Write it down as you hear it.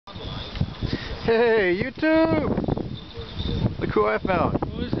Hey, YouTube! Look who I found.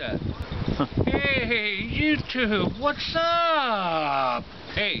 Who is that? Hey, YouTube, what's up?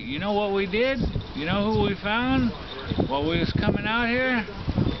 Hey, you know what we did? You know who we found while we was coming out here?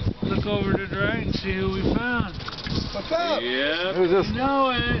 Look over to the right and see who we found. What's up? Yep, Who's this? you know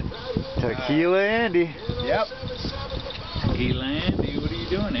it. Tequila Andy. Yep. Tequila Andy, what are you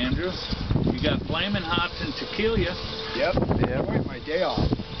doing, Andrew? You got Flamin' Hots and Tequila. Yep. Yep. My day off.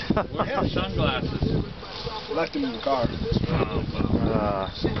 Where's your sunglasses? Left them in the car.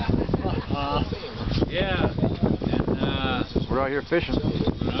 Yeah. And, we're out here fishing.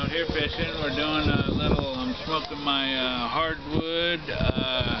 we're out here fishing. We're doing a little, I'm smoking my hardwood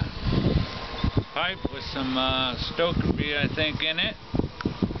pipe with some stoker beer, I think, in it.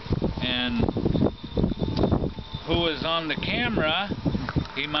 And who is on the camera,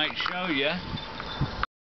 he might show you.